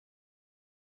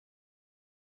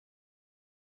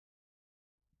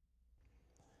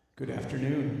Good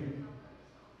afternoon.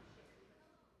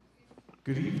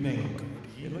 Good evening.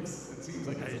 It seems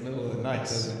like it's the middle of the night,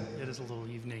 doesn't it? It is a little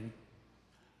evening.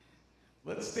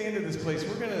 Let's stand in this place.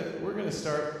 We're gonna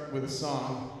start with a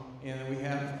song, and we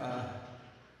have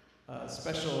a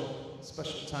special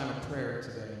time of prayer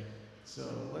today. So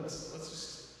let's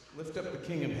just lift up the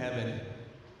King of Heaven.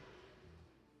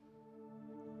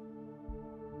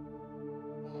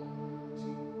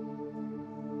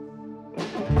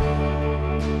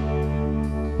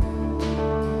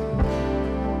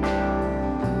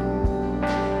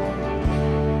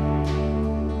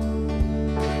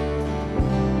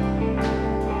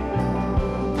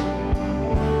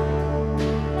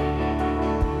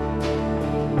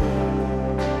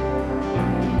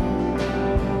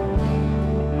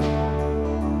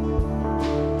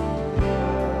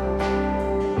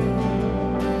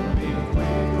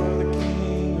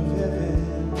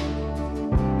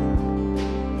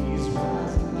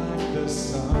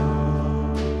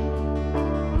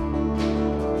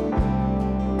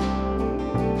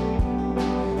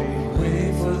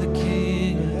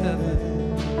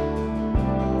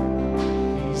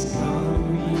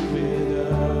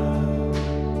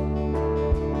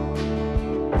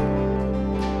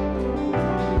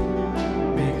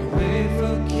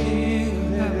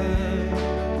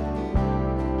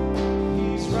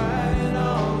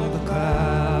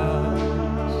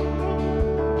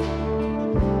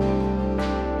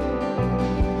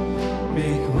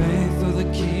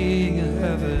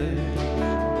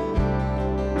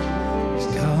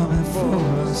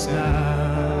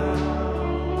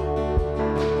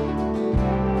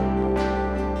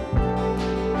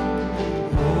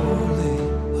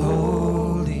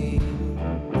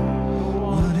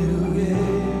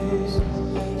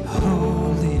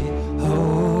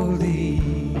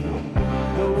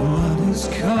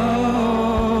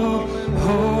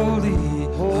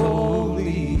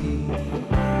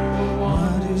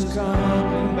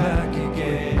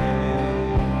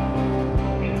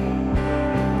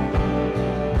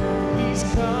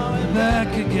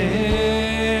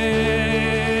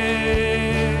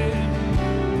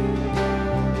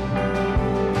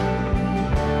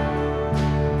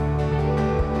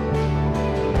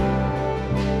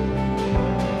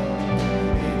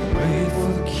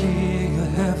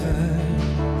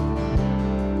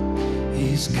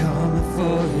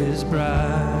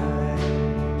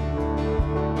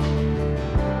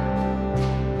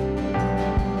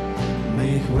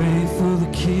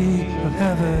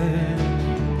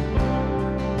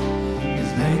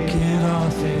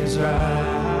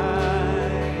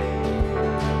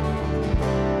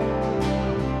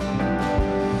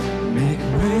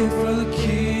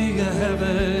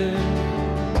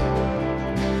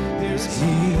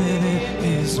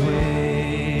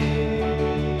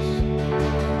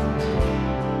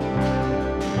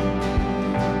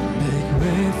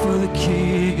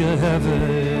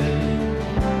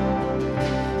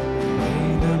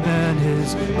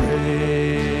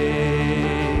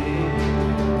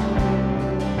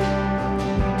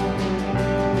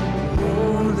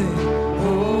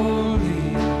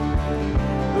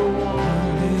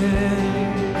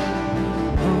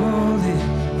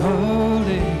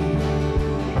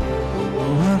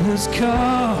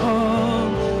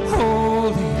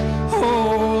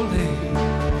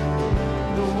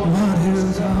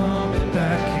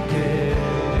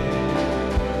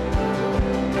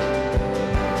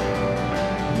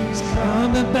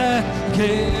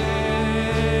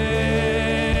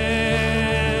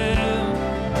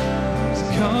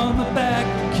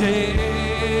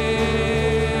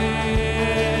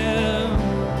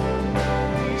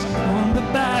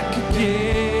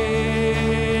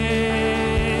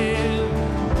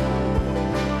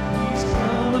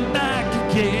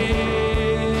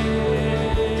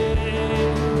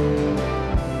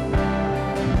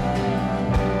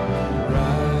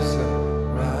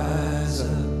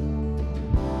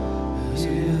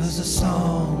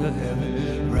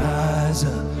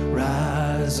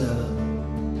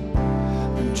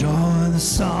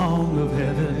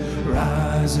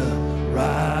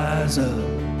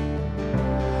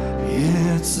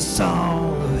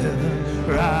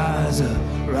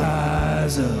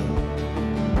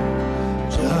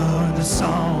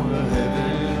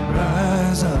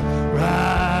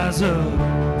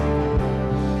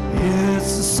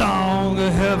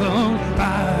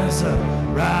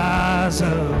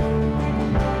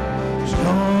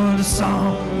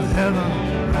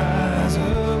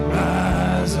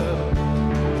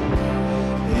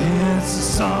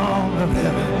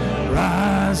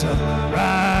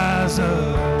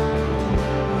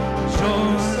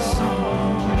 Join the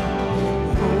song,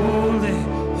 holy,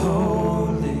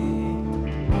 holy.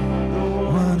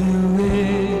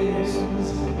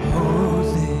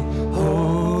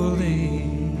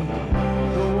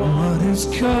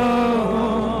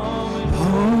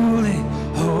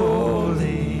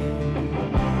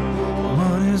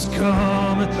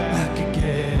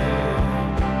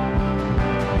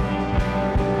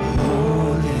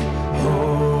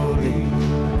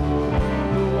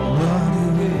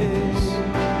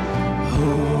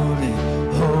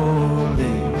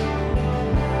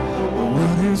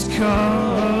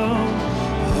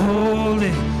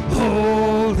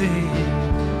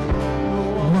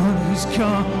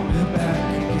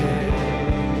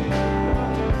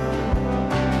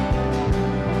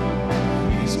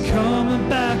 coming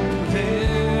back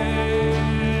again.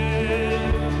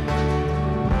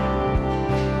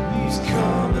 He's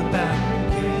coming back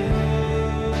again.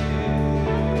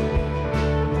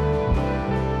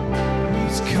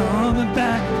 He's coming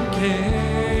back again.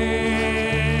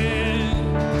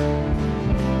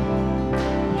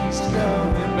 He's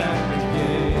coming back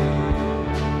again.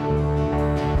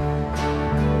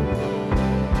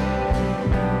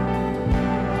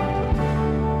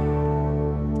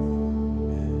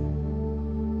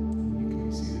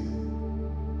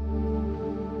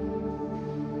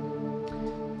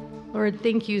 Lord,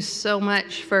 thank you so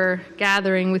much for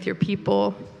gathering with your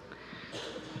people.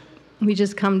 We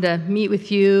just come to meet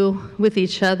with you, with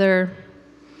each other.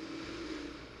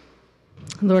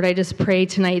 Lord, I just pray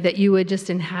tonight that you would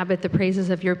just inhabit the praises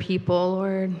of your people,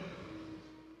 Lord.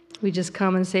 We just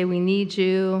come and say we need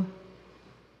you.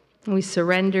 We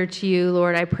surrender to you,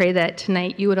 Lord. I pray that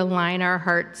tonight you would align our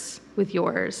hearts with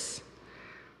yours.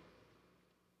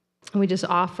 And we just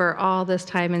offer all this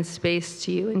time and space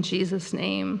to you in Jesus'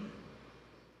 name.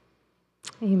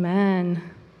 Amen.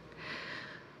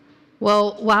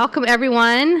 Well, welcome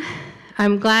everyone.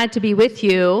 I'm glad to be with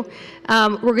you.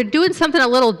 We're doing something a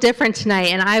little different tonight,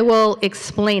 and I will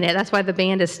explain it. That's why the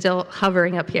band is still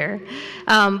hovering up here.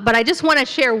 But I just want to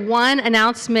share one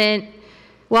announcement.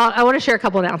 Well, I want to share a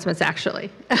couple announcements,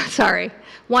 actually. Sorry.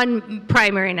 One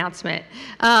primary announcement.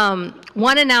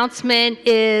 One announcement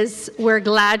is we're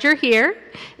glad you're here.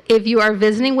 If you are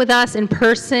visiting with us in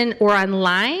person or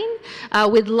online,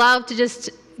 we'd love to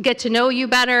just get to know you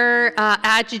better,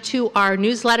 add you to our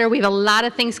newsletter. We have a lot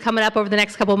of things coming up over the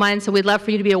next couple months, and we'd love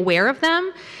for you to be aware of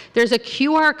them. There's a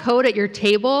QR code at your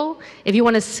table. If you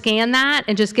want to scan that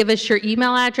and just give us your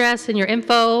email address and your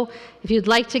info, if you'd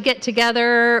like to get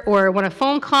together or want a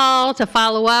phone call to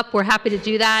follow up, we're happy to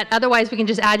do that. Otherwise, we can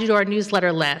just add you to our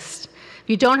newsletter list. If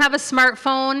you don't have a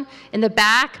smartphone, in the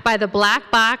back by the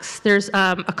black box, there's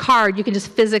a card. You can just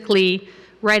physically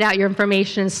write out your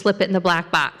information and slip it in the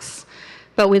black box.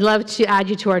 But we'd love to add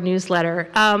you to our newsletter.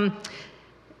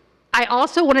 I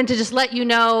also wanted to just let you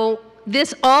know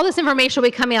all this information will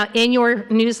be coming out in your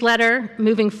newsletter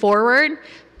moving forward.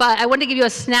 But I wanted to give you a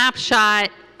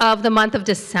snapshot of the month of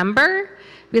December,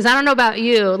 because I don't know about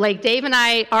you, like Dave and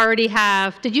I already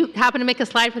have, did you happen to make a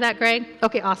slide for that, Greg?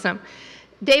 Okay, awesome.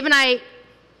 Dave and I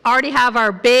already have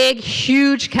our big,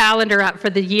 huge calendar up for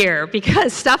the year,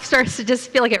 because stuff starts to just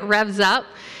feel like it revs up,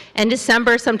 and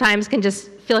December sometimes can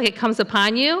just feel like it comes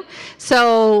upon you.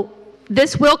 So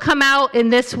this will come out in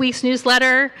this week's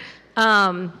newsletter,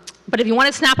 but if you want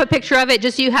to snap a picture of it,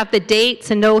 just so you have the dates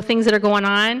and know things that are going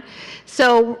on.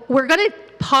 So we're going to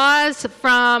pause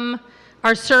from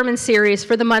our sermon series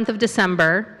for the month of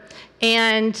December,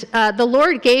 and the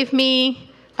Lord gave me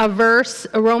a verse,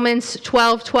 Romans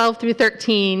 12 through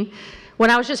 13, when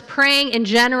I was just praying in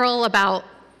general about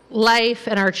life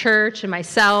and our church and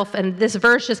myself, and this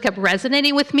verse just kept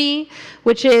resonating with me,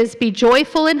 which is, be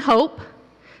joyful in hope,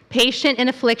 patient in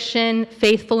affliction,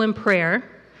 faithful in prayer,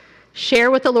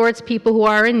 share with the Lord's people who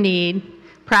are in need,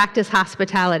 practice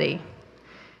hospitality.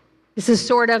 This is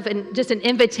sort of just an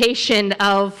invitation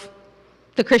of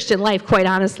the Christian life, quite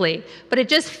honestly. But it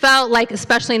just felt like,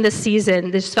 especially in this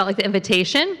season, this just felt like the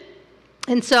invitation.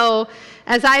 And so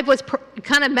as I was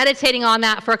kind of meditating on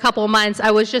that for a couple of months,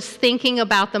 I was just thinking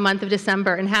about the month of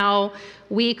December and how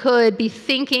we could be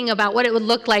thinking about what it would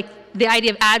look like, the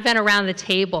idea of Advent around the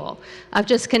table, of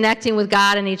just connecting with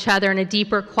God and each other in a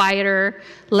deeper, quieter,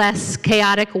 less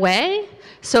chaotic way.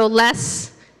 So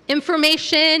less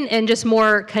information and just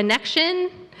more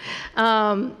connection.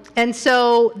 And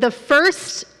so the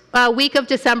first week of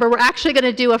December, we're actually going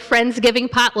to do a Friendsgiving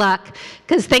potluck,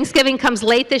 because Thanksgiving comes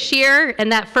late this year,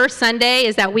 and that first Sunday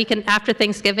is that weekend after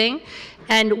Thanksgiving.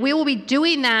 And we will be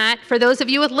doing that, for those of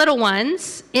you with little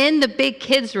ones, in the big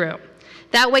kids room.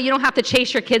 That way you don't have to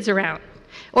chase your kids around,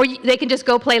 or they can just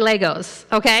go play Legos,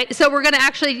 okay? So we're going to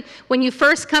actually, when you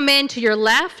first come in, to your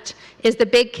left is the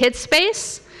big kids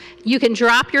space. You can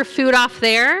drop your food off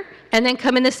there, and then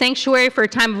come in the sanctuary for a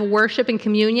time of worship and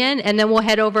communion, and then we'll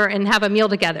head over and have a meal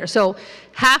together. So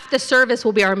half the service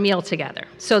will be our meal together.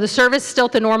 So the service is still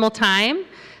at the normal time.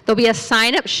 There'll be a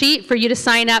sign-up sheet for you to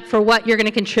sign up for what you're going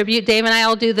to contribute. Dave and I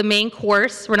will do the main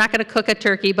course. We're not going to cook a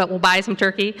turkey, but we'll buy some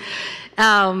turkey.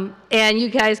 And you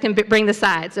guys can bring the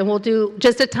sides. And we'll do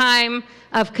just a time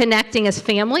of connecting as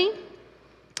family.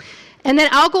 And then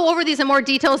I'll go over these in more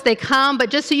detail as they come,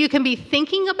 but just so you can be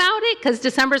thinking about it, because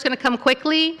December is going to come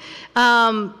quickly.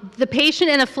 The patient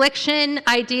in affliction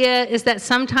idea is that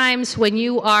sometimes when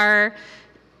you are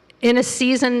in a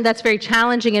season that's very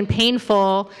challenging and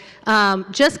painful,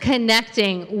 just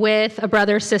connecting with a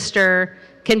brother or sister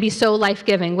can be so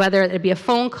life-giving, whether it be a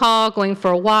phone call, going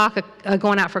for a walk,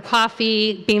 going out for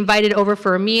coffee, being invited over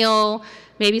for a meal,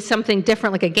 maybe something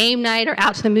different like a game night or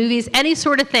out to the movies, any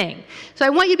sort of thing. So I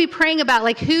want you to be praying about,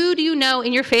 like, who do you know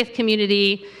in your faith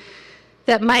community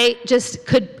that might just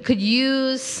could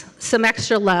use some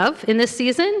extra love in this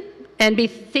season, and be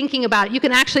thinking about it. You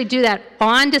can actually do that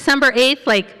on December 8th,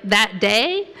 like that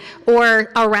day,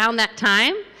 or around that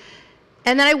time.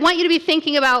 And then I want you to be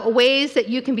thinking about ways that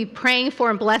you can be praying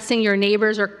for and blessing your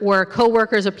neighbors or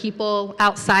coworkers or people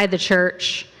outside the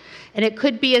church. And it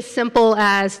could be as simple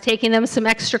as taking them some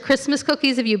extra Christmas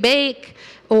cookies if you bake,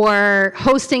 or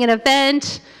hosting an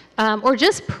event, or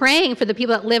just praying for the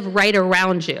people that live right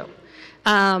around you.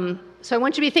 So I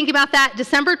want you to be thinking about that.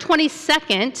 December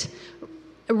 22nd,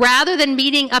 rather than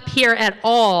meeting up here at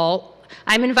all,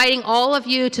 I'm inviting all of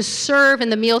you to serve in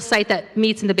the meal site that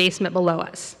meets in the basement below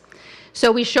us.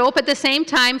 So we show up at the same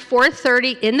time,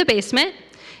 4:30 in the basement,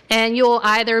 and you'll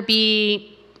either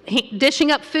be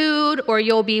dishing up food, or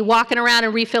you'll be walking around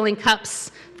and refilling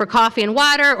cups for coffee and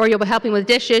water, or you'll be helping with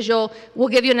dishes. We'll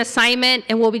give you an assignment,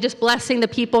 and we'll be just blessing the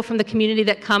people from the community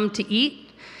that come to eat.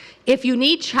 If you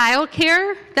need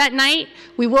childcare that night,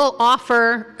 we will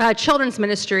offer children's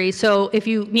ministry. So if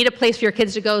you need a place for your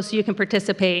kids to go so you can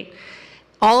participate,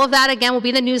 all of that, again, will be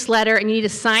in the newsletter, and you need to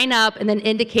sign up and then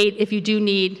indicate if you do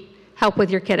need help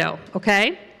with your kiddo,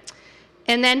 okay?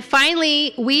 And then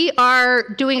finally, we are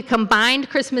doing a combined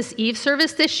Christmas Eve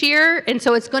service this year, and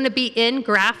so it's going to be in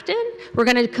Grafton. We're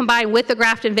going to combine with the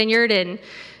Grafton Vineyard and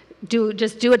do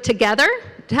it together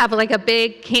to have like a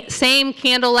big same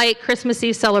candlelight Christmas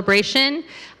Eve celebration.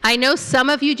 I know some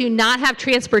of you do not have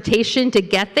transportation to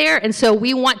get there, and so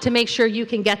we want to make sure you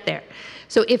can get there.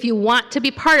 So if you want to be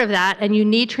part of that and you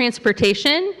need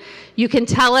transportation, you can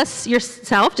tell us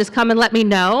yourself, just come and let me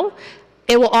know.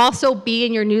 It will also be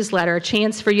in your newsletter, a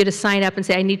chance for you to sign up and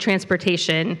say, I need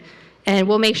transportation, and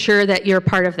we'll make sure that you're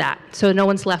part of that so no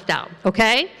one's left out,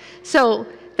 okay? So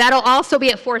that'll also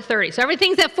be at 4:30. So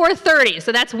everything's at 4:30,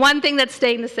 so that's one thing that's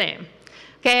staying the same.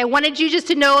 Okay, I wanted you just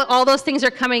to know all those things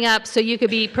are coming up so you could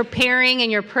be preparing in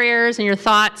your prayers and your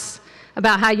thoughts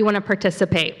about how you want to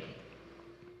participate.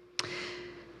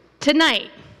 Tonight,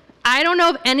 I don't know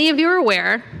if any of you are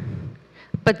aware,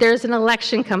 but there's an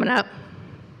election coming up.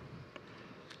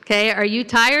 Okay, are you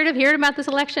tired of hearing about this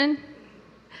election?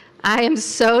 I am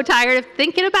so tired of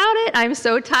thinking about it. I'm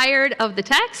so tired of the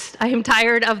text. I am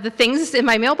tired of the things in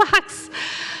my mailbox.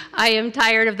 I am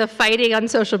tired of the fighting on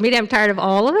social media. I'm tired of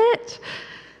all of it.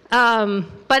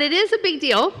 But it is a big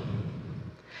deal.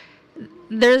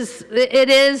 There's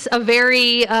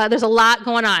a lot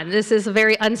going on. This is a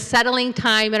very unsettling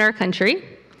time in our country.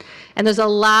 And there's a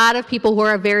lot of people who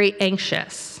are very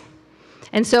anxious.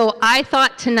 And so I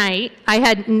thought tonight, I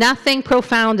had nothing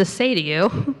profound to say to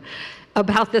you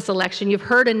about this election. You've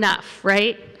heard enough,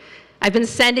 right? I've been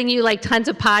sending you like tons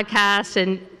of podcasts,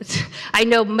 and I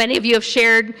know many of you have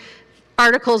shared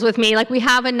articles with me. Like, we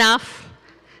have enough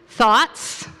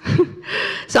thoughts,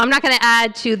 so I'm not going to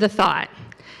add to the thought.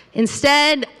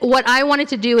 Instead, what I wanted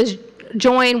to do is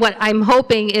join what I'm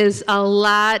hoping is a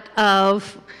lot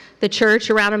of the church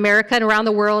around America and around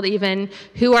the world even,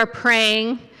 who are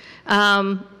praying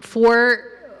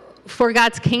for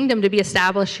God's kingdom to be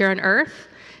established here on earth,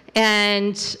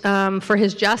 and for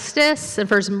his justice and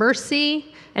for his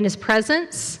mercy and his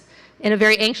presence in a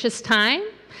very anxious time.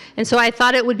 And so I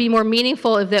thought it would be more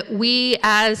meaningful if that we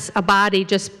as a body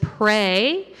just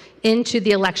pray into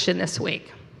the election this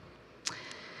week.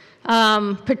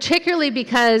 Particularly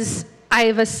because I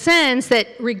have a sense that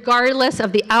regardless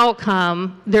of the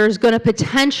outcome, there's going to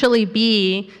potentially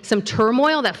be some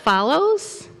turmoil that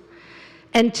follows.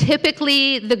 And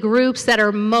typically the groups that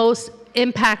are most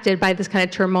impacted by this kind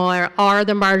of turmoil are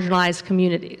the marginalized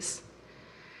communities.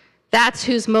 That's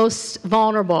who's most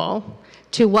vulnerable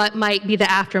to what might be the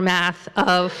aftermath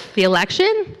of the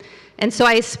election. And so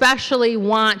I especially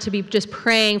want to be just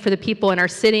praying for the people in our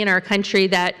city and our country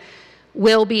that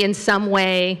will be in some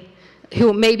way,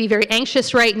 who may be very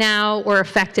anxious right now or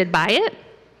affected by it.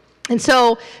 And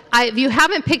so if you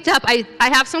haven't picked up, I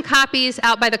have some copies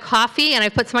out by the coffee, and I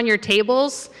put some on your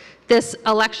tables, this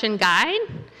election guide.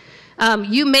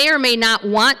 You may or may not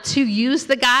want to use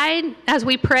the guide as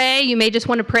we pray. You may just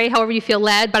want to pray however you feel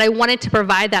led, but I wanted to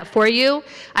provide that for you.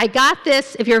 I got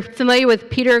this, if you're familiar with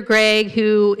Peter Gregg,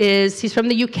 he's from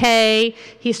the UK.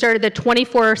 He started the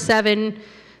 24/7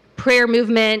 prayer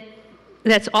movement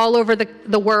that's all over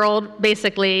the world,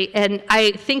 basically, and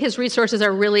I think his resources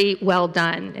are really well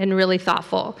done and really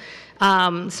thoughtful.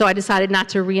 So I decided not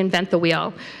to reinvent the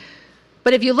wheel.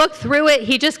 But if you look through it,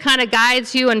 he just kind of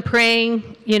guides you in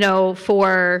praying,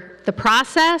 for the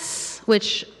process,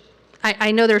 which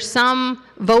I know there's some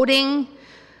voting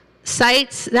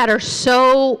sites that are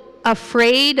so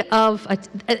afraid of,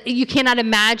 you cannot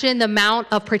imagine the amount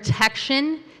of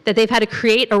protection that they've had to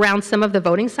create around some of the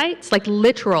voting sites, like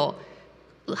literal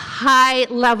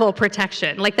high-level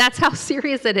protection. Like, that's how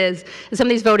serious it is in some of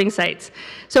these voting sites.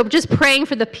 So just praying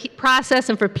for the process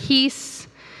and for peace,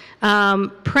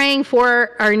 praying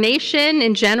for our nation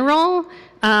in general,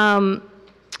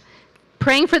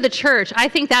 praying for the church. I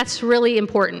think that's really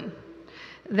important,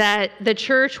 that the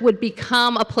church would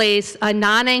become a place, a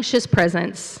non-anxious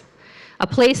presence, a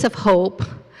place of hope,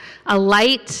 a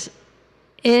light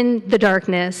in the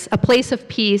darkness, a place of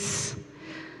peace,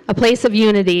 a place of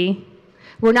unity.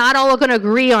 We're not all going to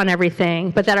agree on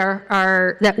everything, but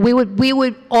that we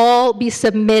would all be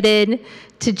submitted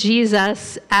to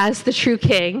Jesus as the true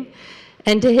King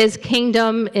and to his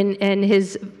kingdom and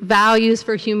his values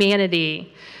for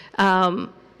humanity,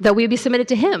 that we would be submitted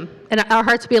to him and our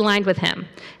hearts be aligned with him.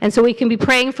 And so we can be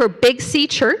praying for Big C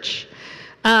Church,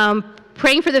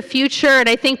 praying for the future, and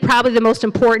I think probably the most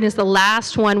important is the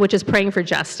last one, which is praying for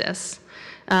justice.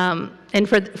 And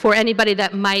for anybody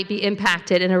that might be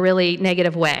impacted in a really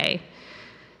negative way.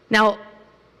 Now,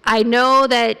 I know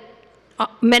that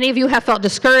many of you have felt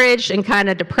discouraged and kind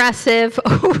of depressive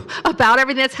about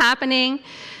everything that's happening.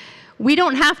 We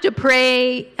don't have to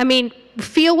pray,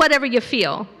 feel whatever you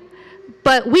feel,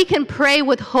 but we can pray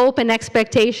with hope and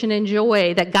expectation and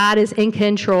joy that God is in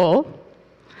control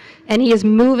and he is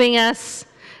moving us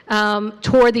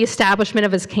toward the establishment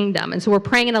of his kingdom. And so we're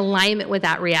praying in alignment with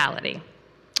that reality.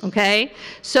 Okay,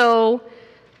 so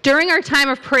during our time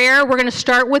of prayer, we're going to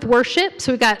start with worship.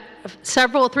 So we've got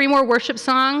 3 more worship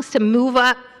songs to move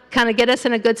up, kind of get us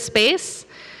in a good space.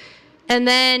 And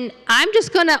then I'm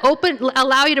just going to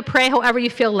allow you to pray however you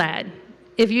feel led.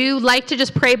 If you like to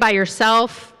just pray by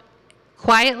yourself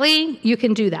quietly, you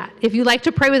can do that. If you like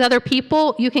to pray with other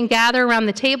people, you can gather around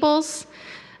the tables.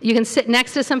 You can sit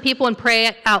next to some people and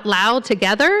pray out loud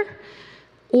together.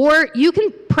 Or you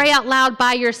can pray out loud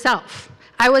by yourself.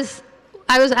 I was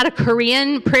at a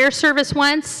Korean prayer service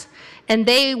once, and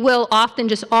they will often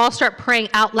just all start praying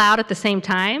out loud at the same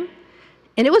time.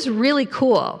 And it was really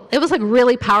cool. It was like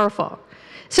really powerful.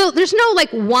 So there's no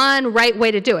like one right way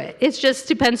to do it. It just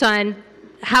depends on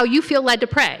how you feel led to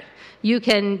pray. You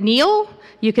can kneel,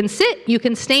 you can sit, you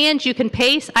can stand, you can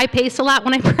pace. I pace a lot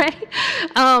when I pray.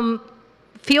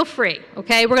 Feel free,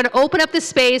 okay? We're going to open up the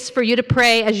space for you to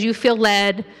pray as you feel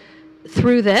led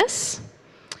through this.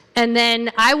 And then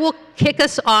I will kick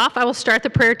us off. I will start the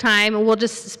prayer time, and we'll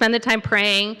just spend the time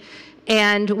praying.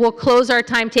 And we'll close our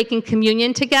time taking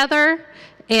communion together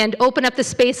and open up the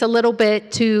space a little bit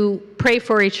to pray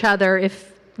for each other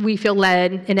if we feel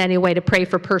led in any way to pray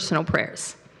for personal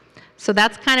prayers. So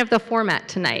that's kind of the format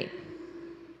tonight.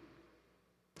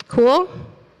 Cool?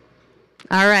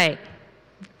 All right.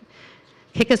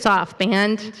 Kick us off,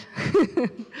 band.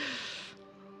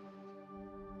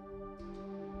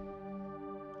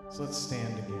 So let's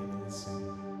stand again and let's sing.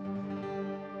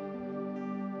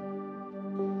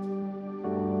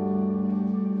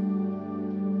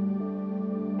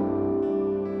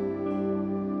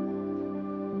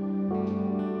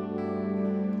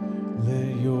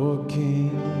 Let your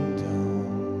kingdom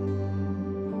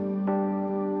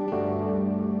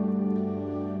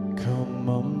come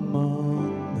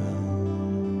among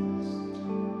us.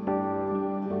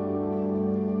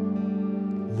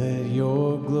 Let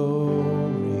your glory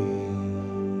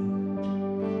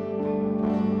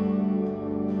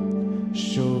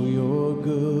show your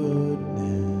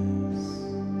goodness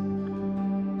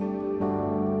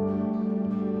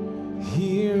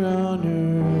here on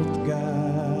earth, God,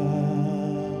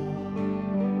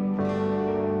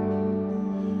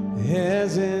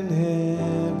 as in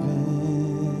heaven.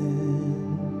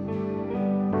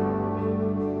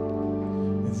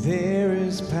 There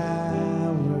is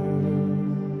power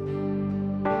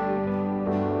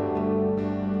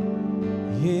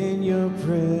in your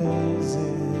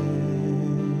presence.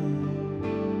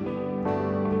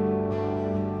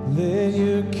 Let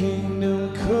your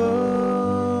kingdom come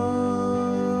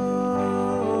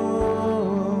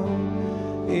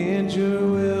and your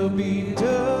will be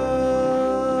done.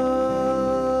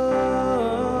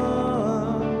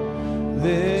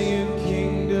 Let your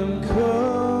kingdom come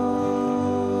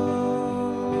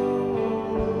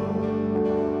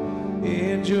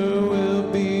and your will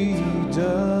be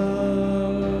done.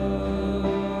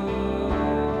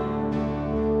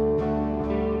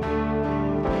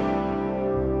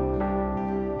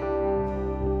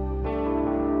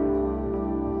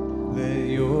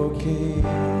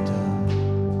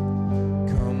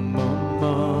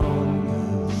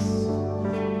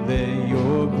 Let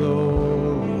your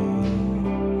glory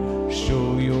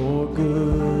show your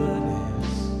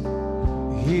goodness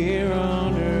here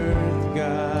on earth,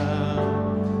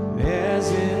 God, as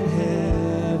in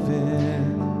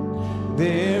heaven.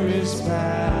 There is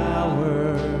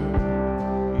power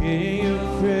in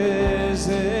your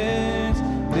presence.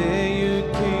 Let your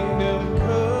kingdom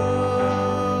come,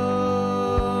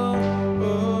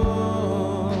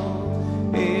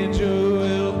 and your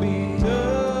will be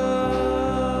done.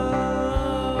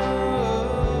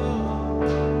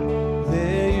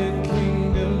 Let your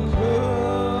kingdom come,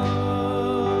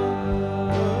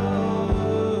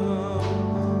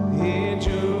 and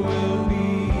your will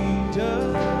be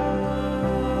done.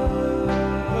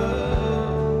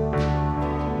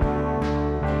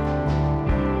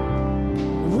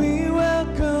 We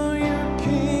welcome your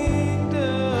kingdom.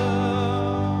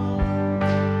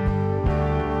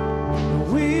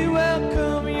 We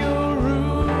welcome your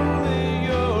rule and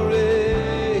your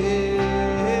reign.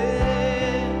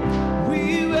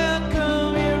 We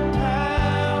welcome your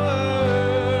power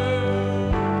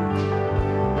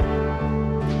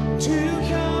to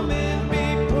come and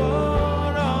be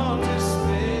put on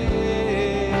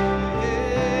display.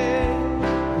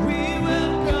 We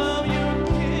welcome your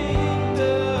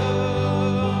kingdom.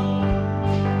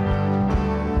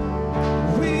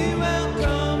 We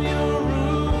welcome your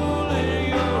rule and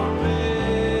your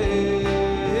reign.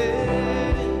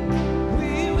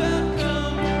 We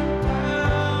welcome your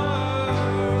power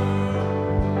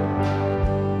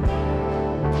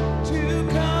to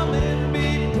come and be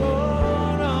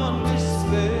put on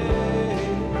display.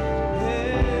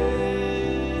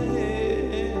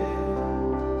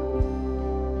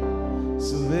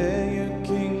 So let your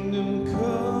kingdom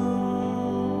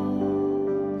come,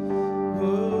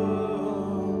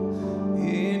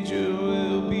 and your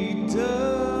will be done.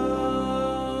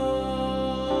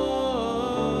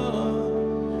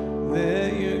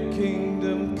 Let your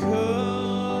kingdom come,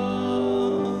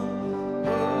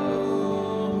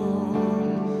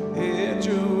 and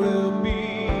your will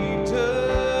be done.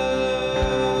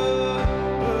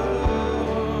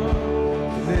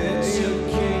 Let your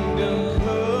kingdom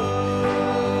come,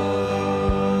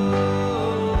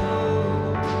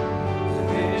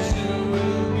 and your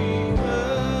will be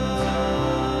done.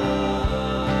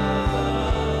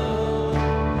 Let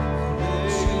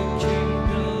your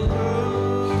kingdom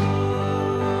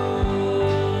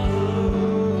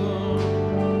come,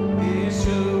 and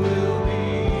your will be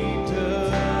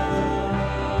done.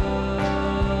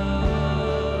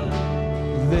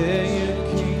 Let your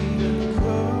kingdom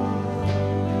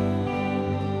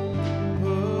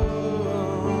come,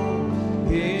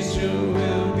 and your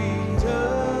will be done.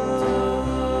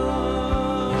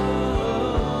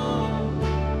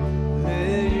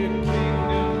 Let your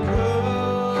kingdom come,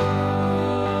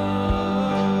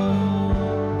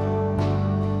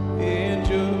 and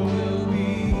your will be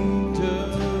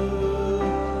done.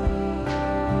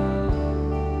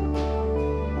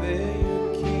 Let your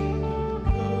kingdom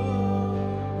come,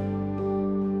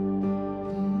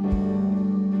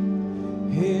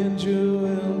 and your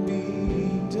will be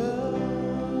done.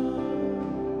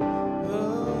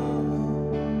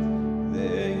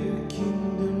 Let your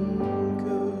kingdom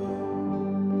come,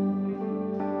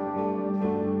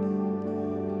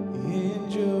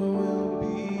 and your will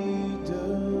be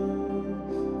done.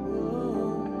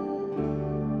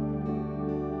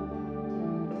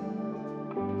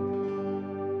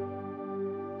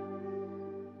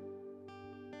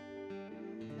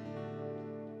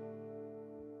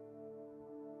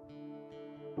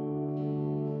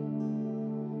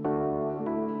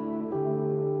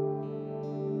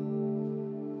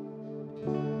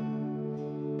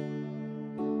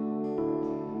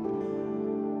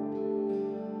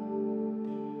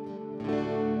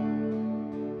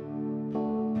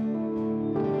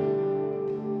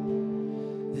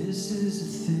 This is a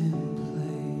thin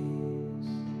place.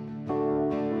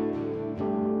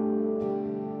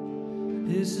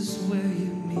 This is where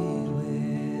you meet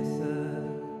with us.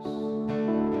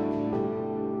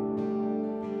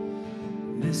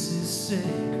 This is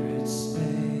sacred space.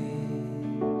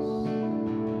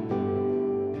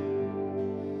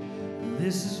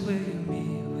 This is where you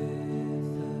meet with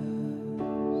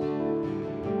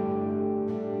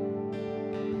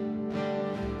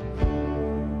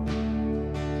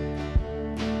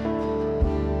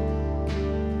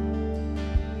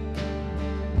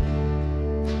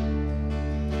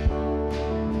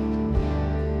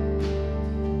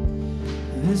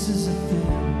This is a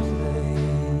thin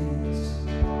place.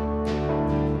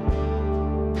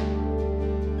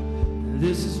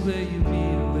 This is where you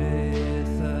meet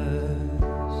with us.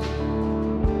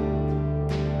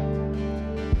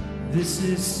 This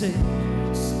is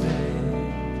sacred space.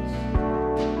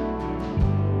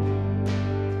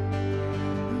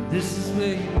 This is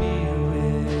where you meet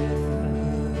with us.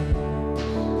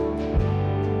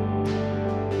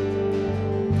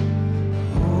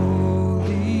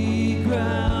 Holy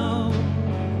ground,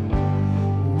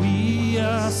 we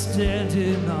are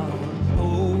standing on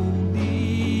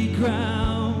holy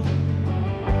ground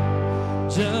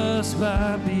just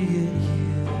by being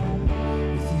here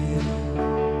with you.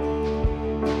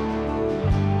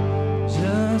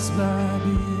 Just by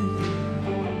being here.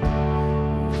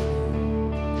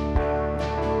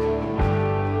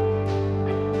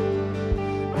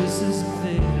 This is a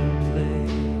thin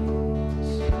place.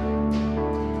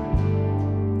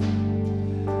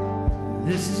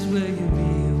 This is where you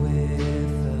be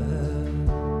with us.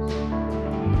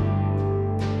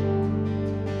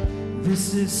 This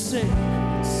is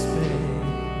sacred space.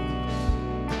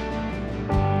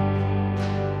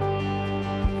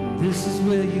 This is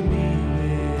where you be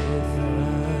with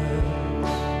us.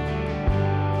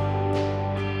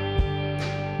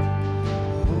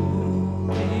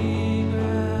 Holy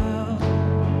ground,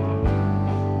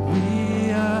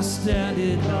 we are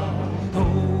standing on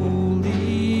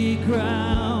holy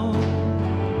ground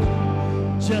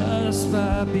just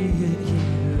by being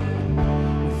here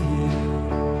with you.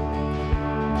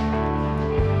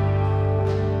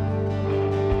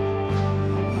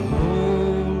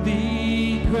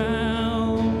 Holy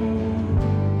ground,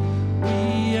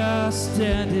 we are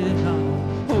standing on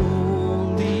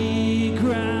holy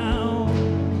ground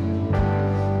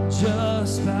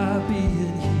just by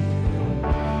being here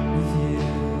with you.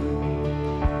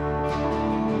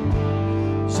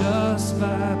 Just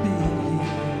by being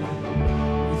here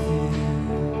with you.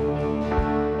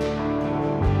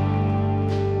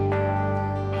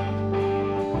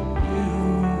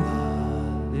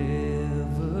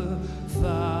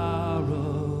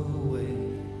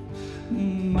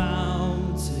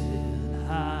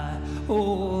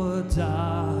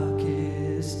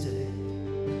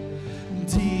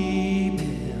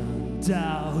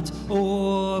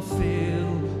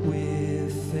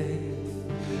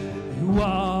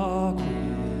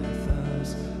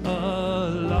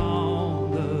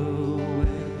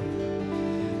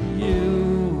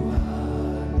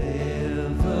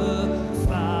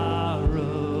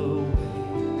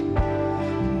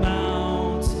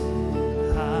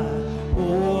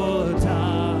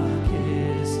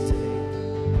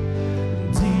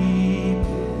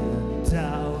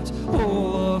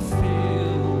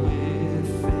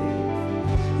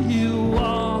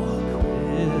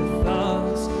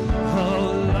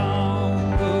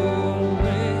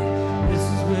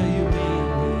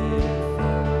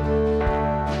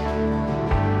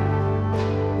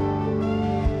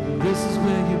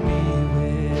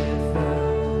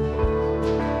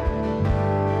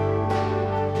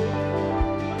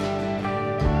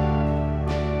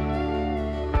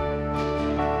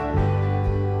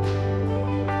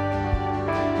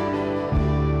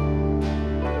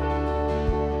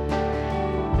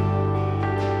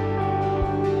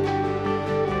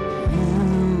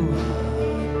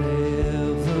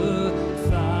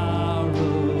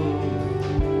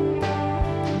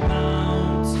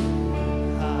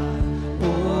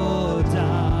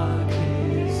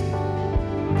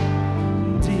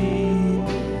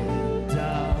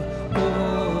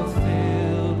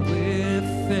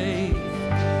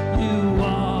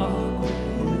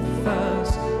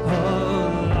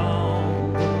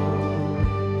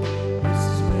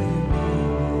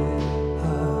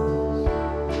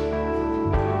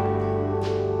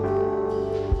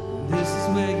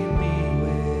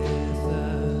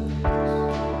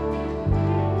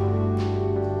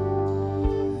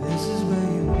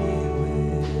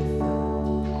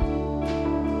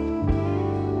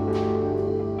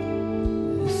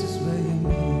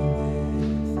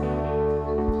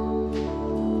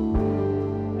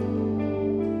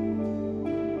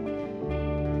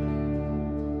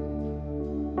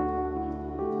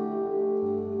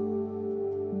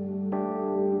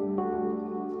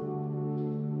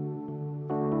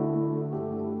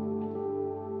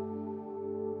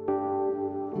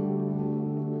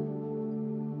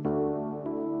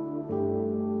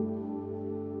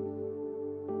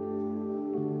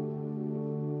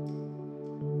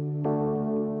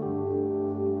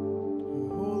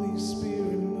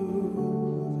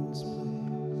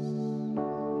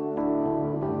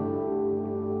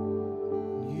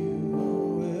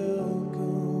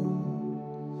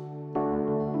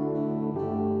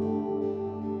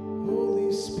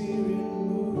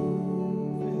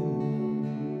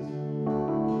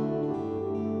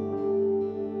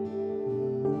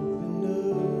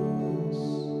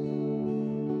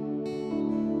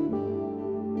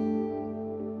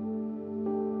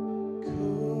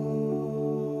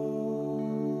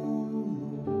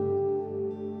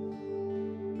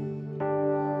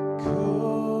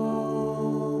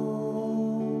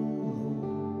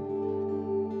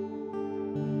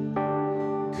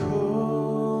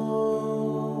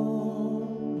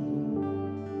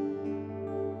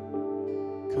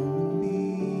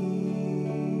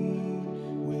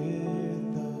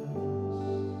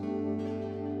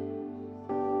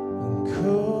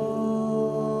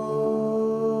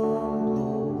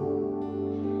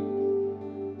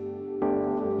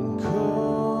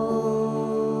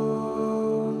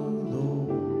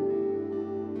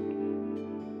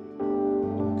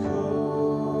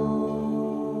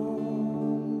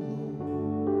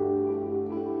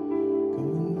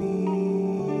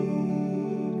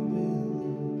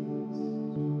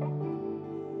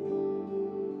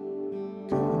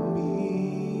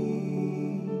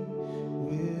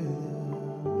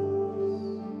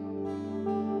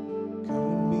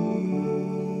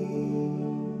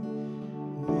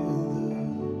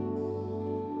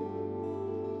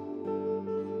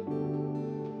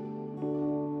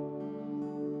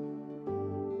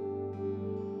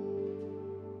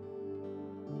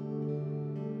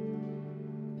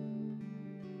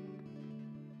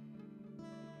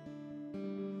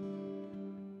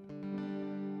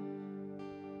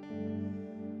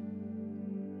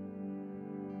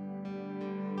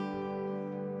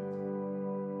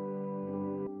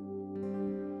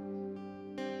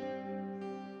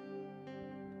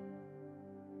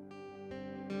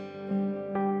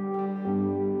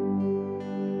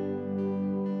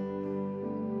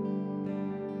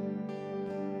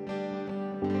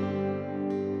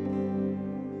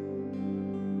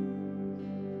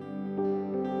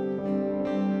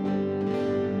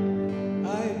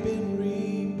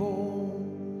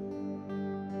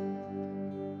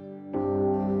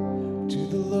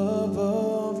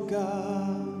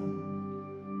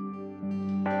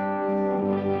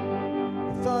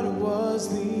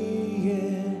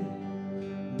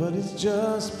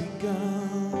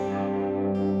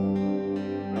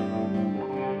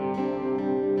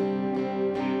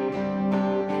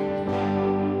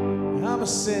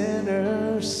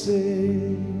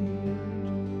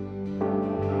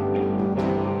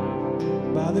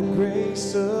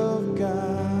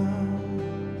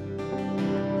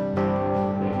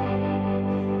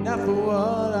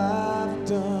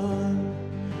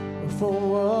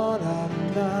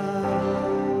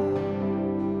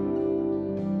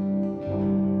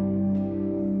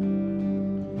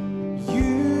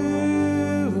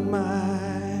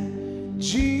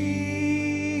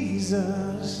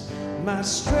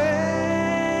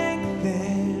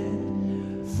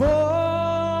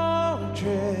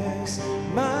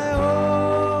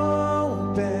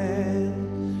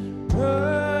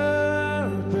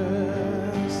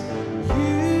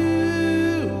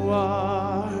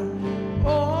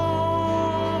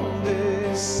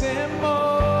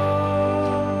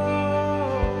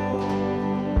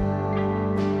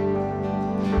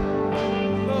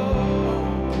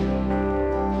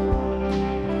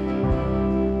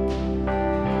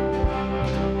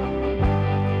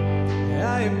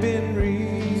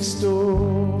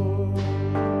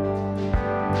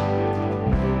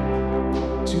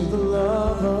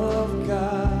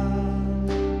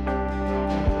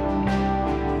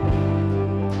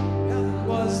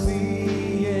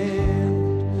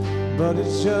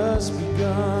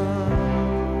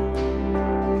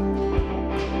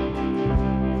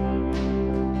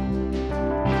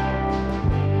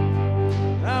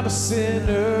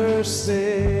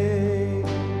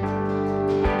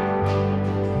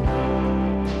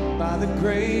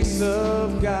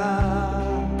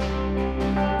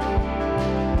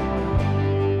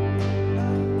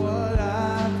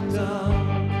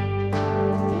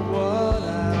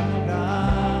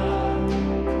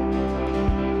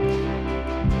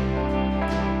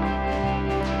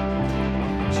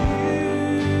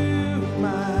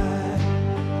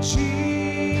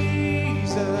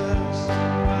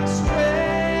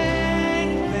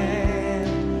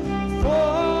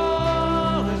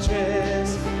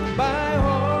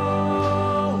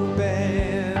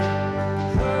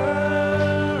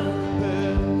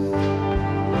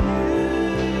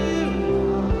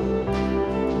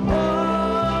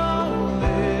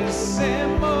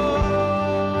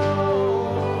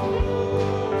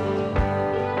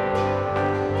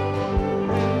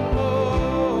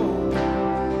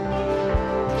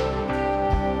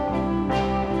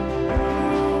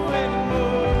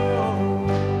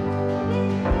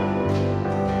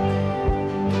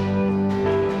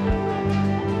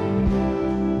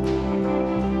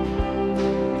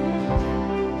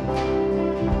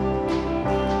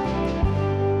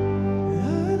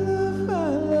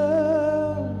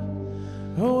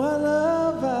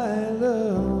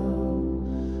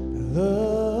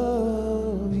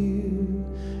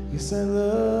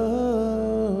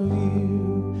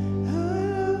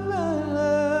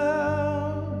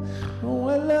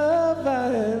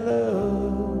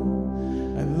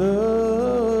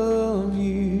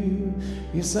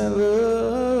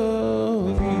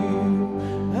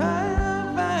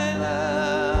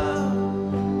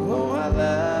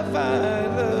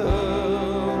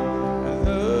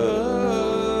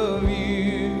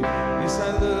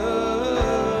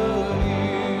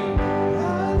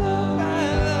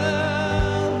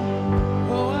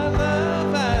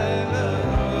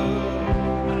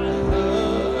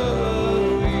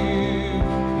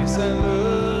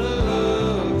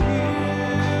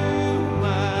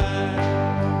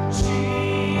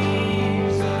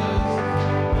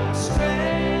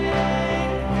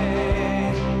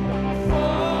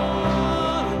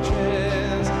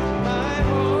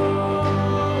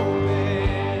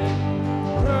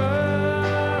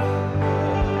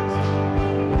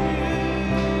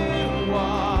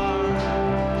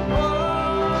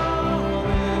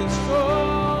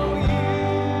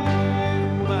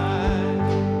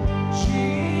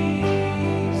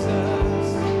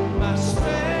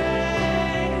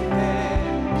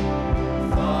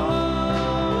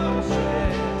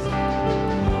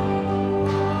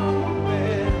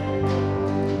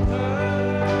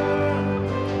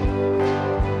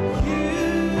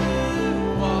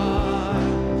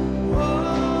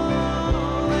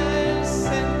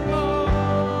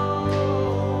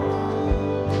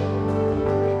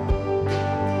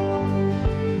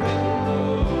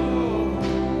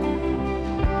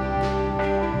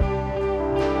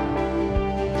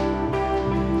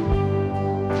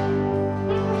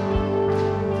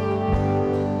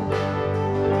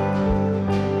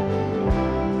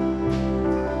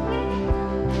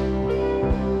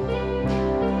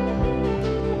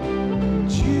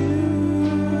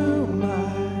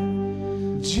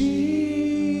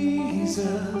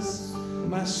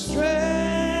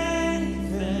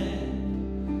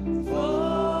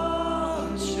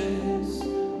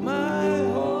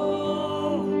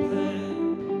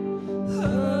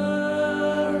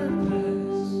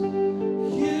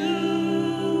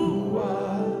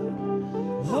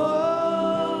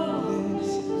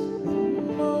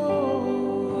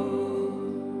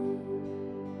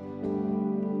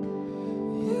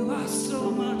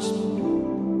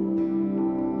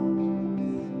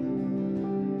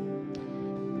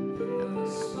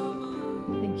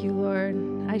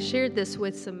 I shared this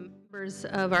with some members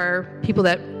of our people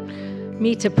that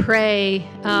meet to pray.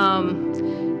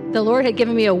 The Lord had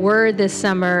given me a word this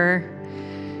summer.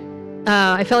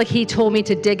 I felt like He told me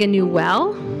to dig a new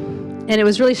well, and it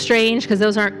was really strange because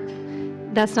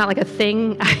that's not like a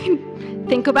thing I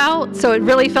think about. So it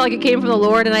really felt like it came from the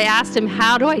Lord, and I asked Him,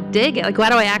 how do I dig it? Like, how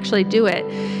do I actually do it?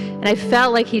 And I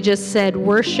felt like He just said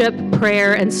worship,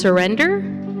 prayer, and surrender.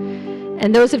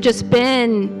 And those have just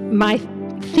been my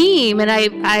theme, and I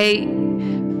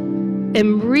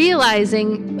am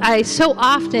realizing so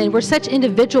often, we're such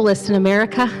individualists in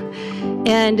America,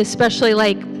 and especially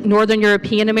like Northern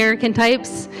European American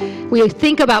types. We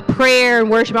think about prayer and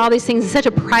worship and all these things in such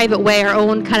a private way, our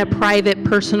own kind of private,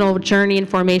 personal journey and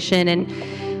formation.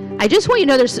 And I just want you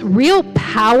to know there's real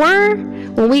power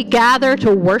when we gather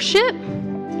to worship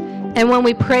and when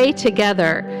we pray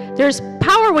together. There's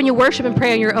power when you worship and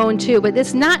pray on your own too, but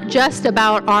it's not just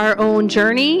about our own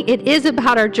journey. It is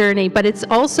about our journey, but it's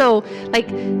also like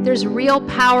there's real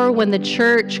power when the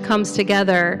church comes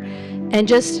together and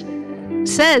just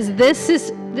says, this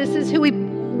is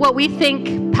what we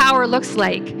think power looks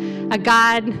like. A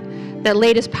God that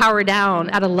laid His power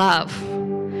down out of love.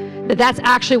 That's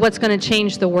actually what's going to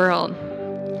change the world,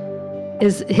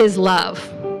 is His love.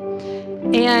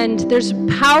 And there's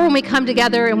power when we come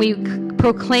together and we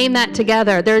proclaim that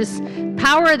together. There's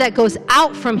power that goes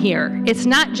out from here. It's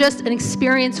not just an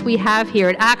experience we have here.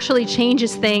 It actually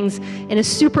changes things in a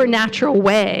supernatural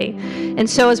way. And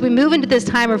so as we move into this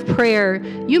time of prayer,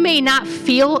 you may not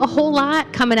feel a whole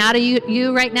lot coming out of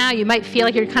you right now. You might feel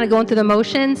like you're kind of going through the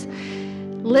motions.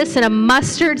 Listen, a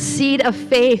mustard seed of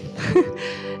faith,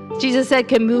 Jesus said,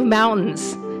 can move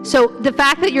mountains. So the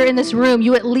fact that you're in this room,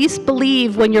 you at least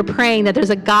believe when you're praying that there's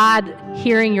a God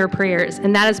hearing your prayers,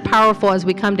 and that is powerful as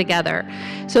we come together.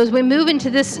 So as we move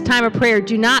into this time of prayer,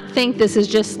 do not think this is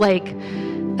just like,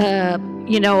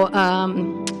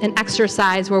 an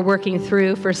exercise we're working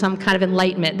through for some kind of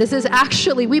enlightenment. This is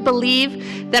actually, we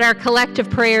believe that our collective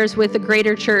prayers with the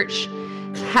greater church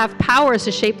have powers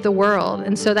to shape the world,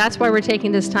 and so that's why we're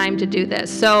taking this time to do this.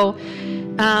 So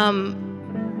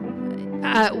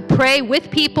pray with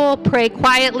people, pray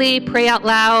quietly, pray out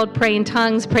loud, pray in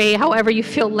tongues, pray however you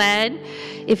feel led.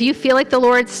 If you feel like the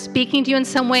Lord's speaking to you in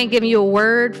some way and giving you a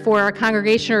word for our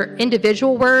congregation or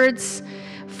individual words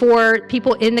for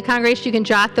people in the congregation, you can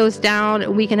jot those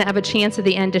down. We can have a chance at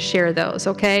the end to share those,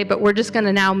 okay? But we're just going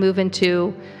to now move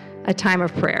into a time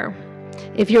of prayer.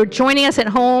 If you're joining us at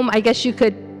home, I guess you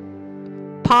could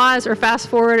pause or fast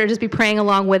forward or just be praying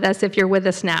along with us if you're with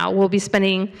us now. We'll be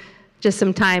spending just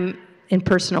some time in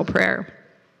personal prayer.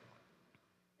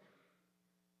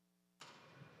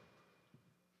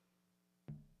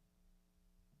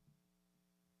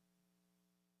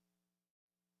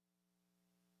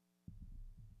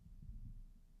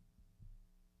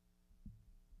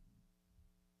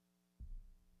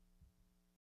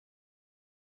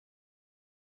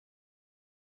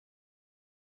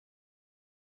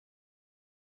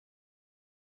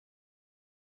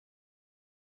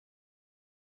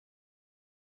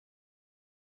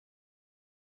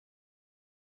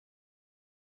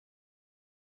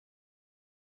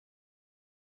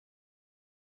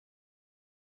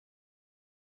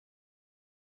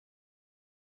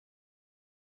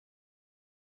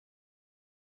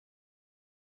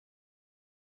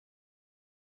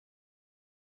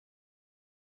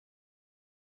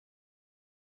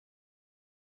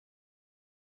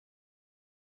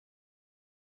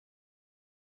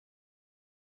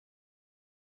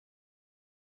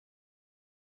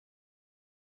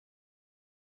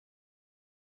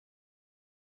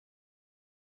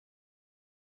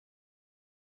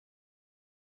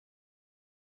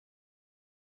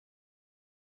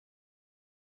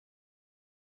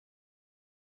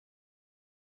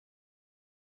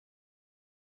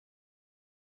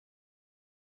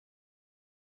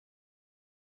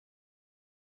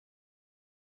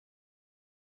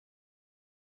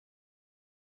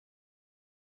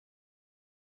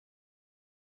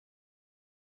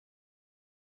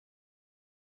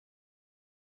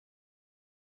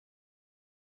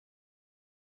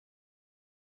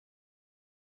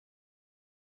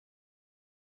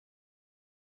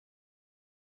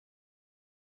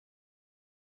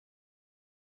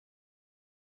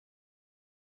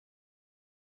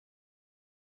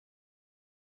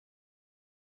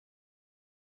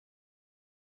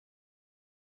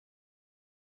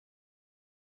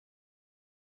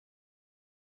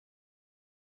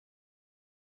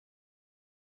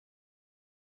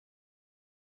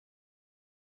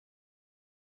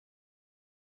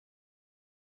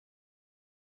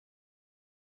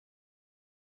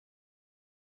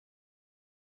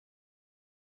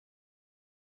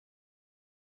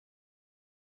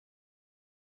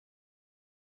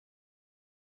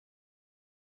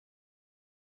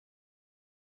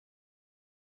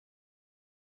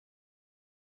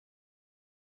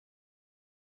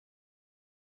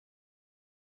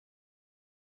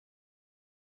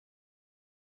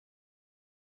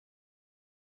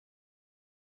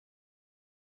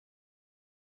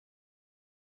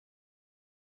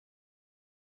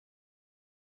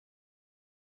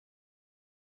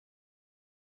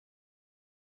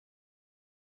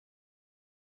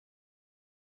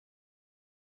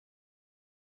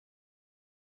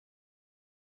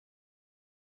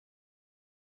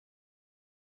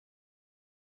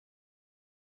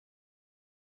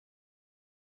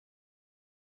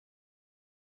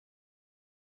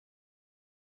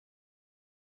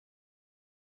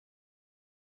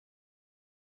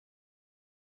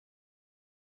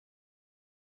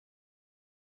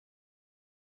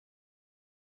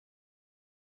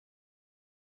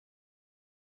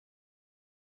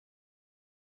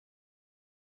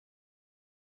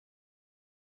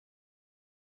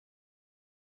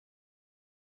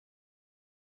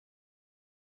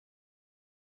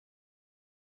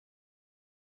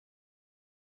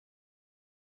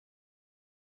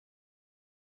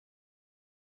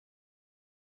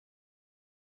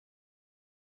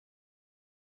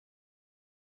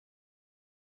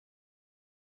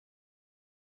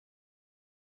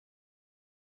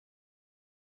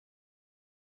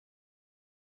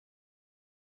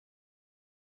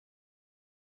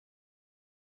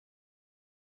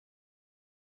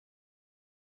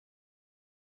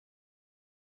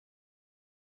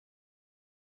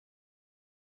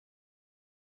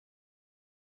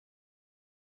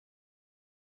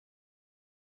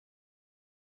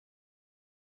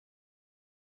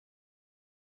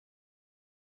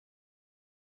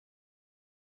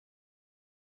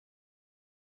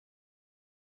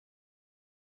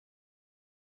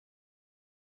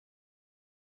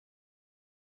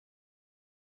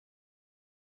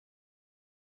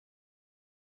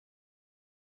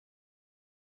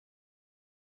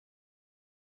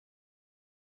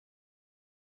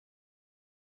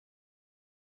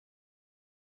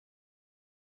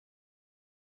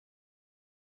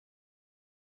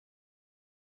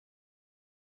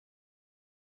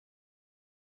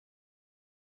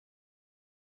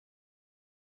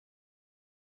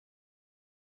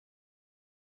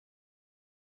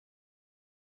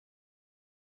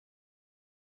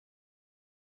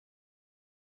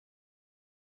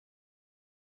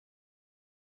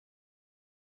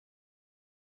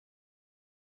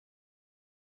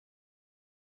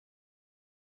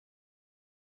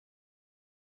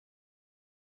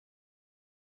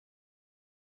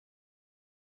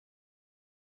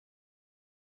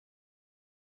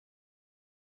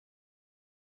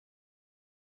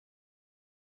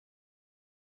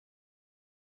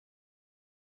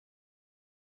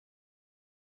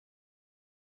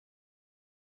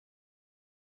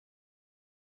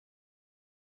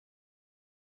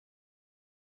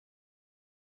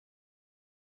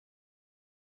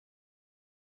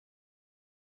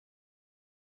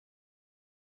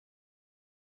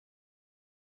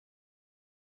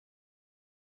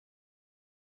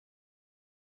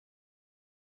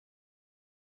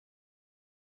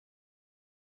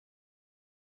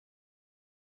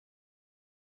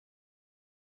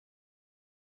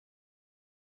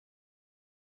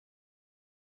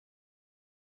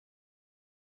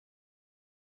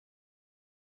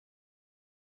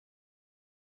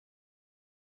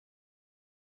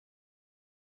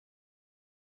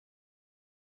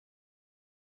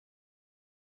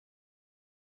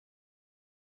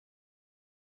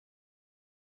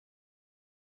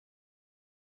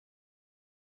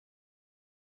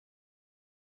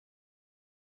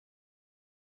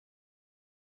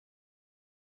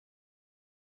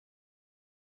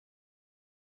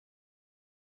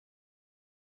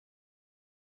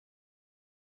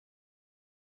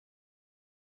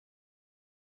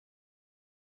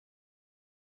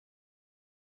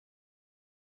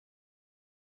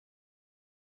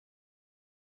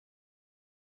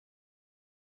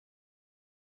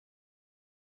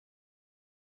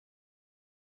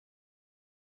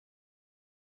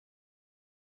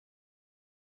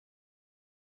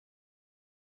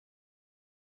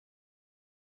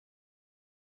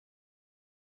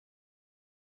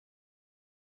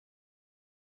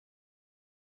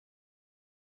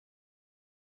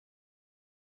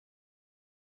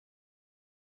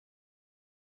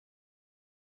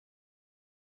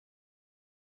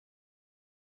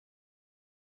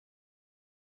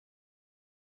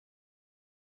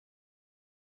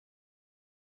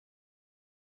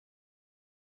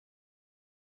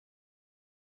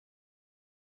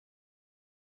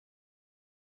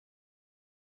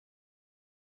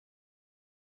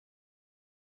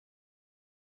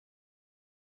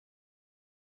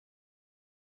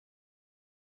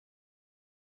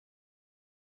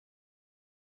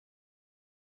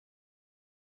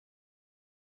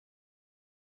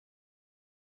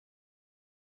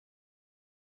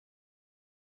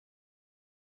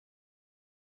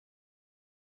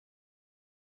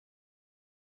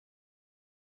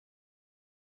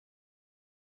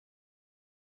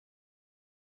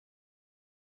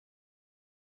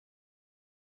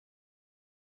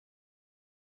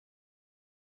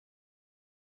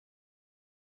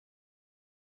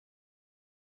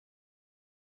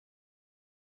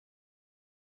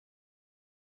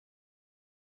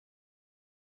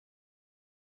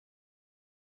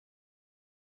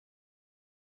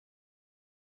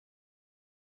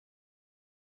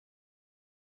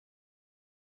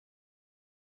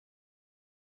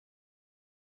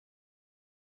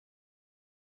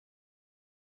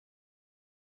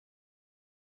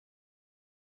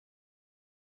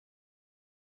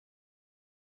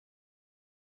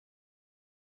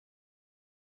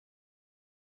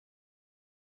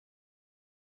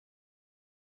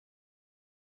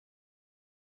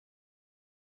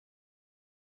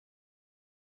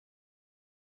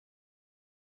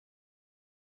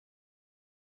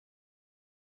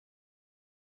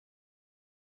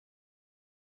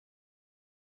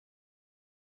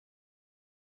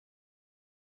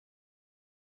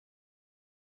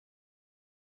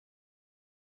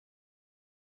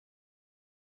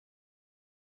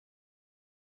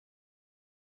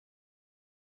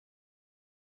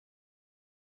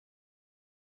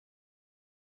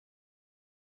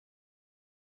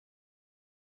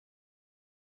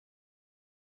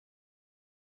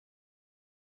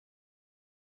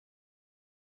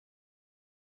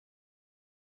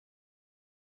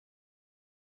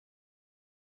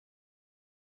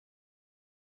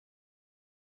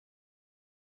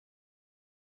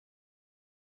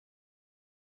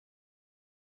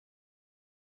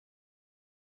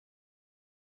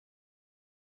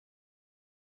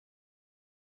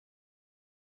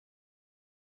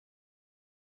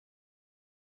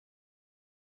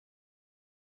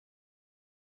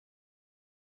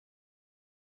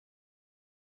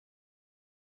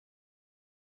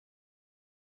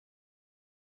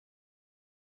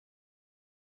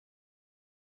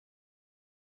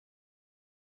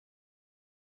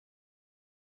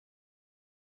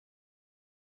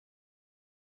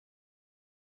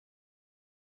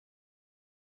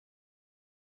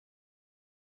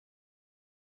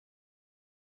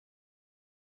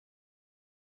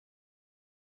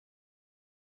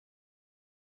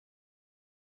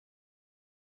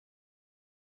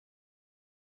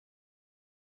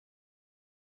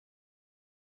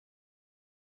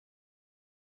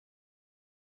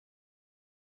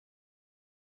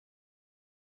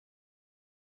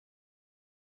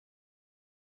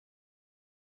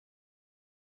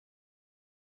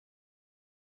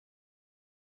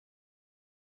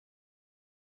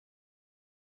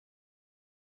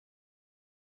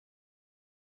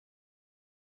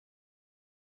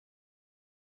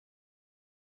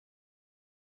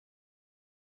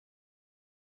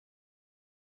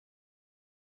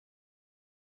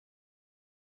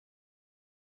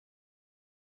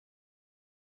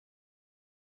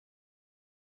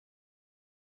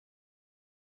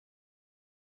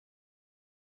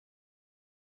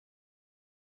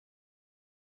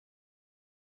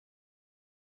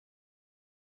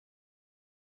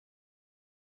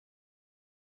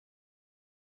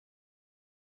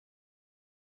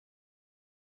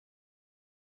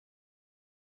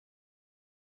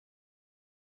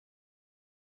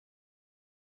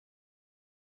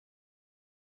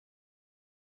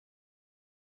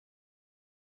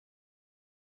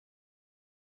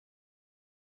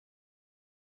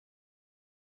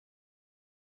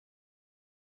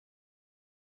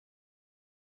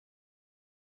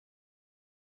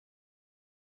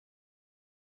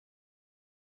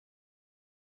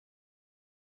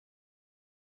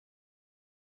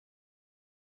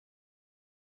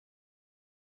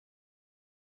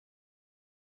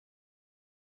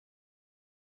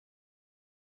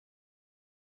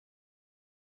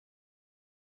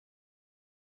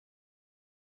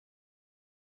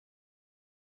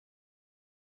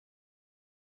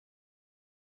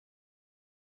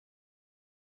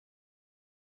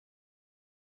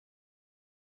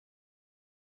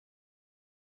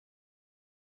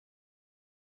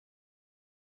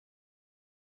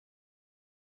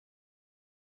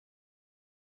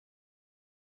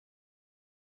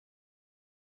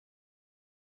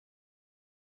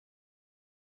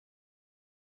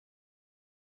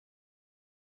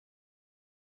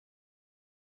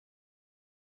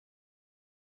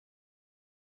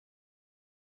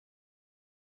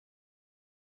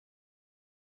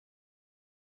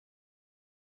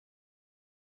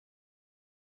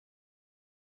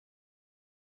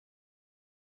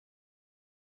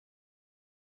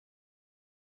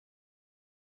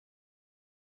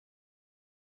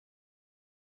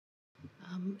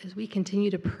 As we continue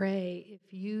to pray, if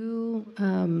you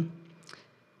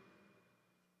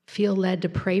feel led to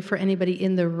pray for anybody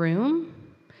in the room,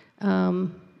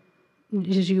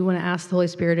 did you want to ask the Holy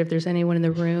Spirit if there's anyone in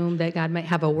the room that God might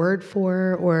have a word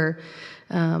for, or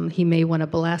He may want to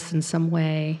bless in some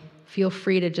way? Feel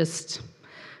free to just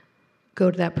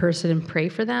go to that person and pray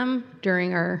for them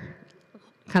during our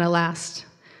kind of last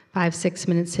 5-6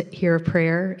 minutes here of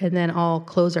prayer, and then I'll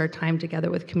close our time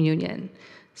together with communion.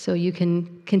 So you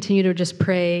can continue to just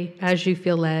pray as you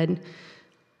feel led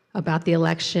about the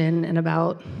election and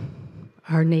about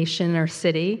our nation, our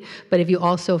city. But if you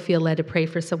also feel led to pray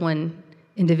for someone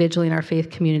individually in our faith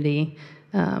community,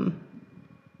 and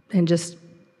just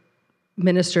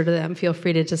minister to them, feel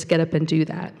free to just get up and do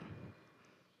that.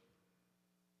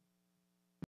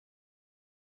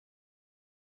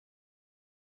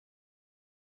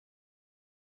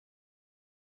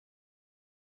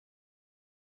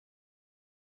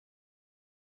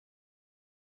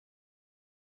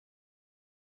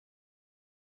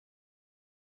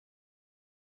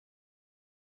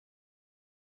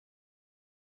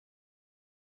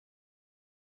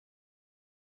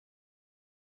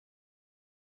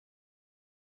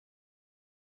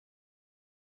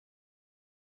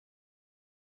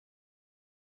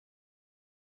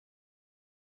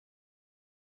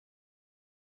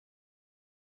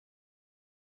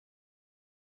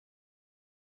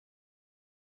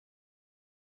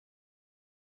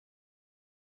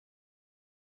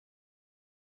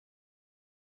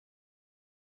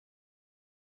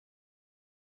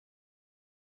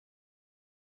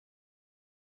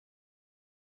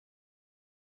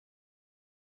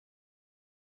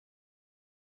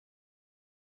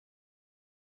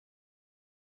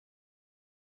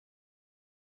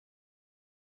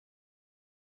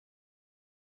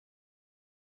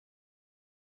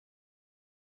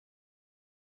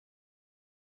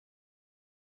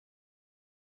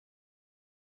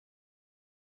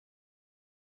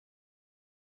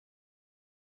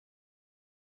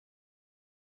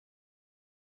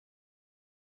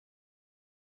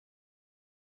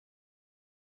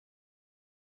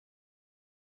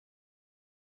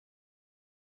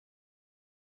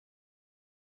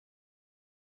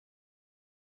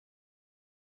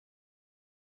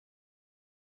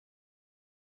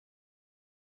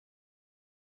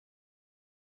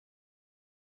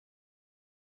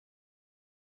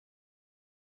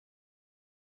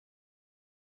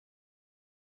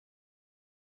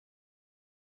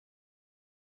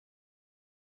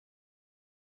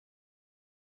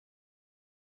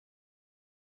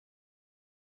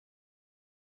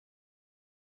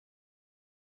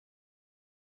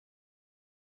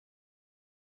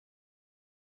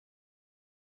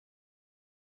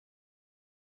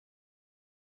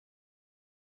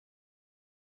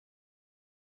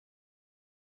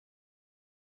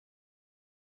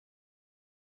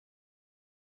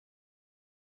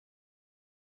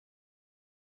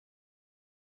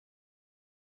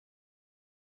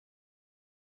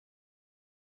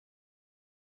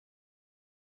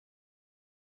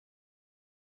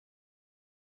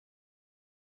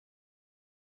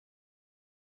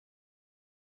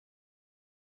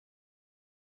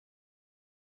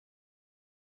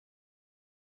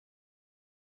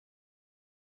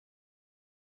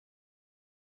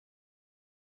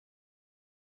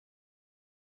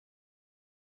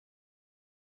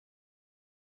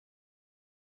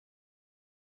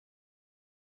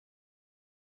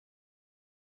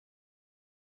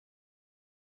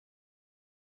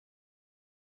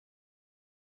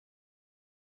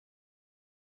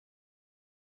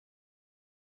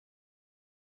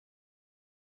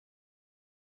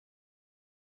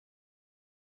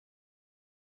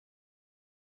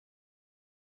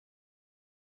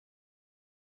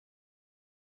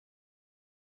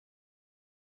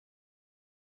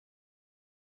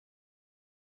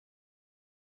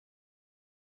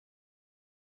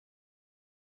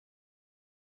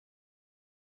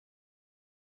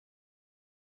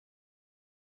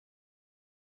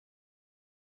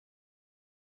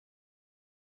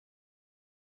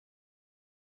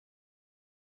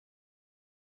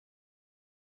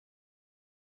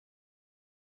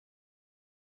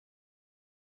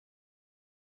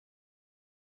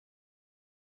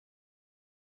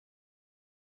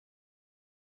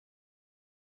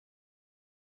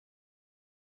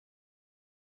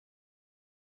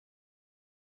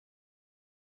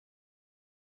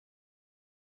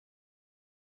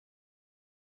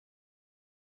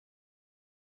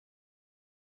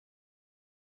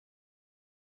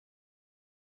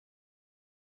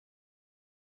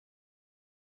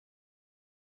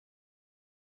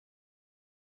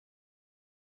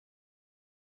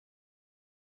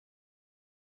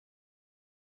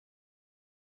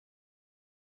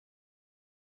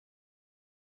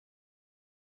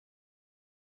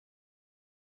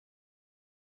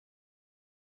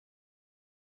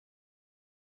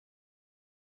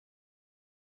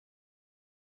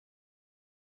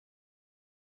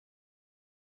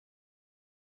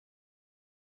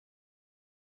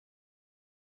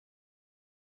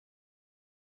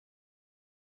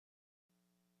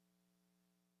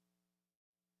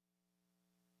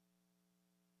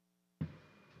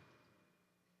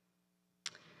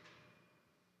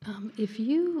 If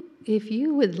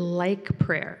you would like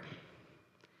prayer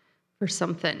for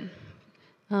something,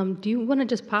 do you want to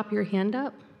just pop your hand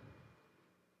up?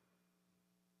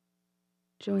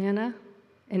 Joanna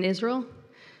and Israel?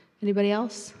 Anybody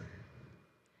else?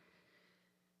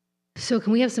 So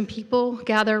can we have some people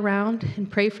gather around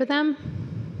and pray for them?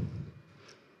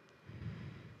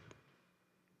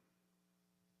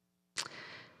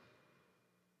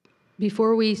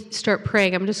 Before we start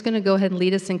praying, I'm just going to go ahead and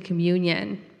lead us in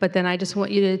communion, but then I just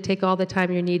want you to take all the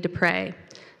time you need to pray.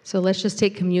 So let's just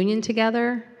take communion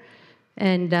together,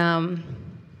 and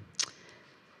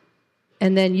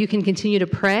then you can continue to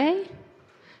pray.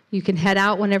 You can head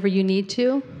out whenever you need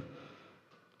to.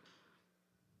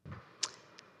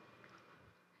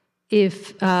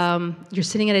 If you're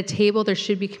sitting at a table, there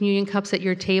should be communion cups at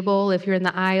your table. If you're in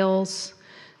the aisles,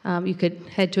 you could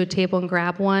head to a table and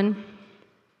grab one.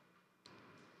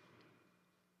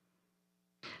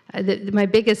 My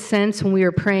biggest sense when we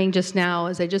were praying just now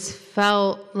is I just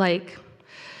felt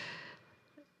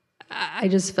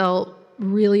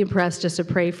really impressed just to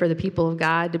pray for the people of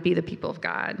God, to be the people of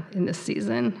God in this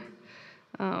season.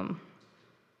 And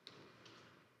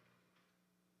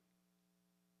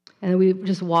we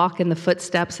just walk in the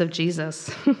footsteps of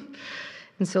Jesus.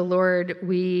 And so, Lord,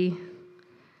 we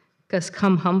just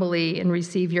come humbly and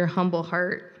receive your humble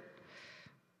heart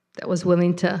that was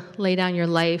willing to lay down your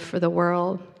life for the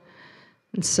world.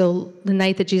 And so the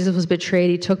night that Jesus was betrayed,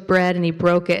 he took bread and he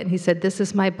broke it. And he said, "This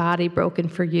is my body broken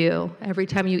for you. Every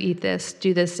time you eat this,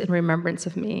 do this in remembrance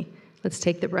of me." Let's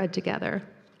take the bread together.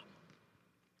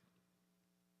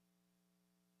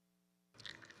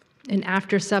 And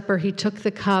after supper, he took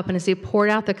the cup, and as he poured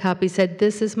out the cup, he said,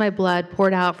 "This is my blood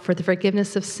poured out for the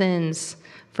forgiveness of sins,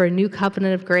 for a new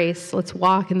covenant of grace. Let's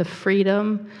walk in the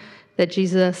freedom that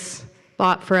Jesus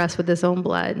bought for us with his own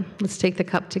blood." Let's take the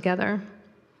cup together.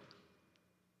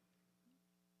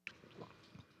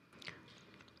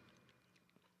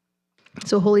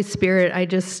 So, Holy Spirit, I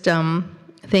just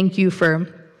thank you for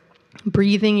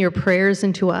breathing your prayers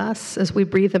into us. As we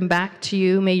breathe them back to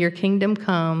you, may your kingdom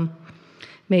come.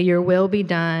 May your will be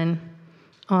done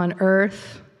on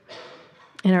earth,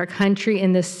 in our country,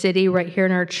 in this city, right here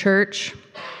in our church,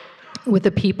 with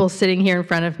the people sitting here in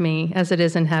front of me, as it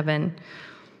is in heaven.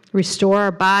 Restore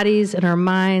our bodies and our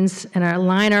minds and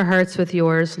align our hearts with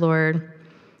yours, Lord.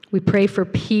 We pray for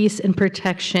peace and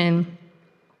protection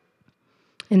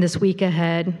in this week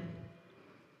ahead.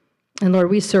 And Lord,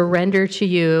 we surrender to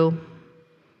you.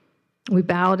 We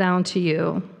bow down to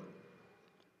you.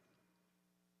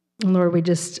 And Lord, we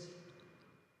just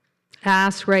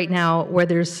ask right now where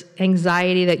there's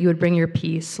anxiety that you would bring your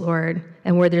peace, Lord.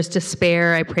 And where there's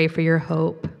despair, I pray for your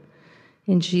hope.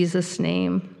 In Jesus'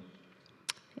 name,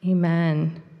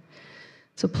 amen.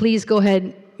 So please go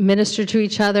ahead, minister to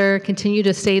each other. Continue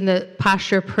to stay in the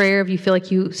posture of prayer if you feel like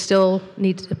you still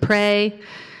need to pray.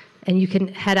 And you can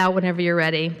head out whenever you're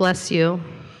ready. Bless you.